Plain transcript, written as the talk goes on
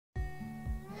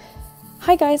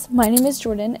Hi guys, my name is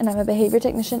Jordan and I'm a behavior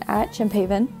technician at Chimp.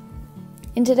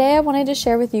 And today I wanted to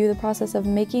share with you the process of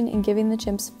making and giving the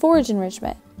chimps forage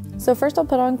enrichment. So first I'll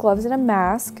put on gloves and a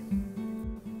mask,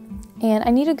 and I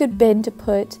need a good bin to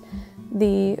put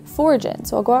the forage in.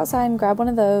 So I'll go outside and grab one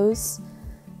of those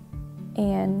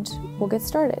and we'll get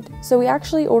started. So we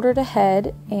actually ordered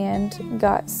ahead and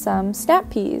got some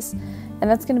snap peas, and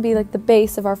that's going to be like the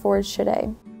base of our forage today.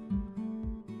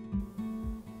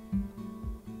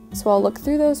 So I'll look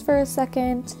through those for a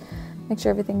second, make sure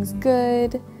everything's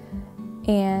good,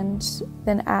 and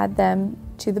then add them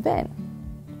to the bin.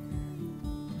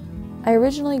 I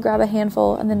originally grabbed a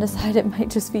handful and then decided it might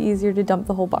just be easier to dump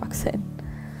the whole box in.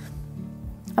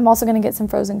 I'm also going to get some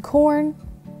frozen corn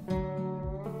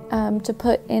to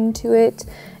put into it.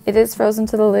 It is frozen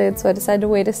to the lid, so I decided to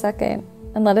wait a second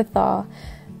and let it thaw.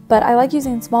 But I like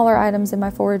using smaller items in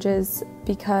my forages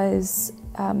because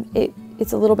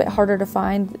it's a little bit harder to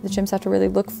find. The chimps have to really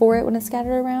look for it when it's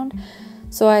scattered around.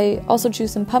 So I also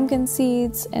choose some pumpkin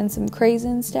seeds and some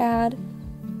craisins to add,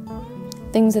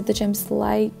 things that the chimps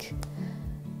like,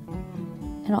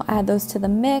 and I'll add those to the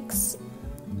mix.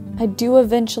 I do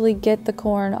eventually get the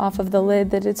corn off of the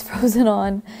lid that it's frozen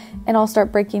on, and I'll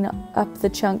start breaking up the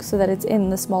chunks so that it's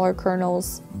in the smaller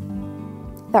kernels.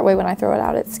 That way when I throw it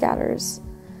out, it scatters.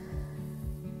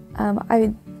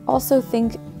 I also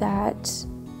think that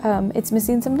it's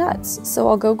missing some nuts, so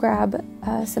I'll go grab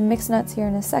some mixed nuts here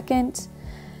in a second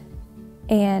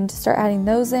and start adding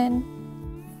those in.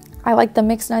 I like the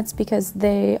mixed nuts because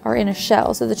they are in a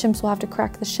shell, so the chimps will have to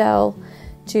crack the shell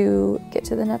to get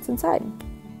to the nuts inside.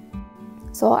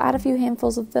 So I'll add a few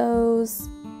handfuls of those.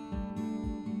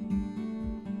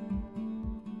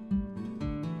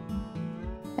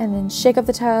 And then shake up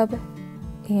the tub,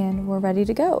 and we're ready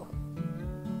to go.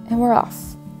 And we're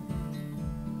off.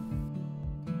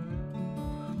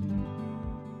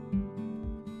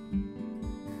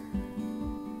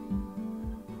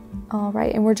 All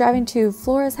right, and we're driving to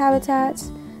Flora's habitat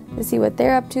to see what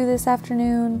they're up to this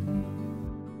afternoon.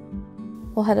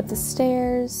 We'll head up the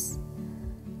stairs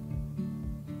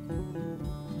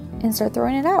and start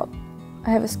throwing it out. I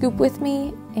have a scoop with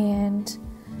me, and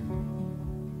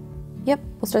yep,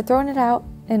 we'll start throwing it out.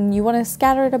 And you want to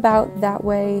scatter it about, that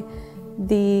way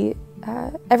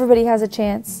everybody has a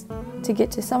chance to get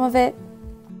to some of it,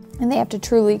 and they have to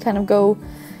truly kind of go,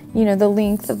 the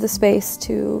length of the space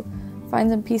to find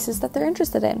some pieces that they're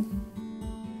interested in.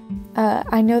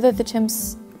 I know that the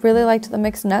chimps really liked the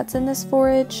mixed nuts in this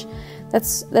forage. That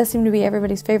seemed to be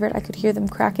everybody's favorite. I could hear them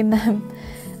cracking them.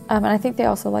 And I think they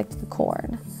also liked the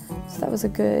corn. So that was a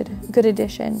good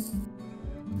addition.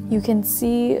 You can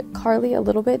see Carly a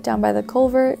little bit down by the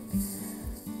culvert,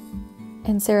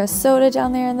 and Sarasota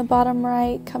down there in the bottom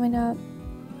right coming up.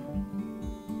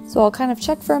 So I'll kind of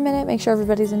check for a minute, make sure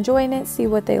everybody's enjoying it, see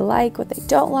what they like, what they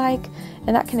don't like,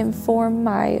 and that can inform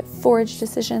my forage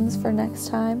decisions for next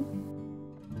time.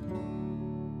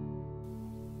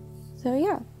 So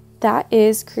yeah, that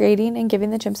is creating and giving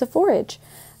the chimps a forage.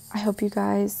 I hope you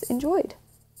guys enjoyed.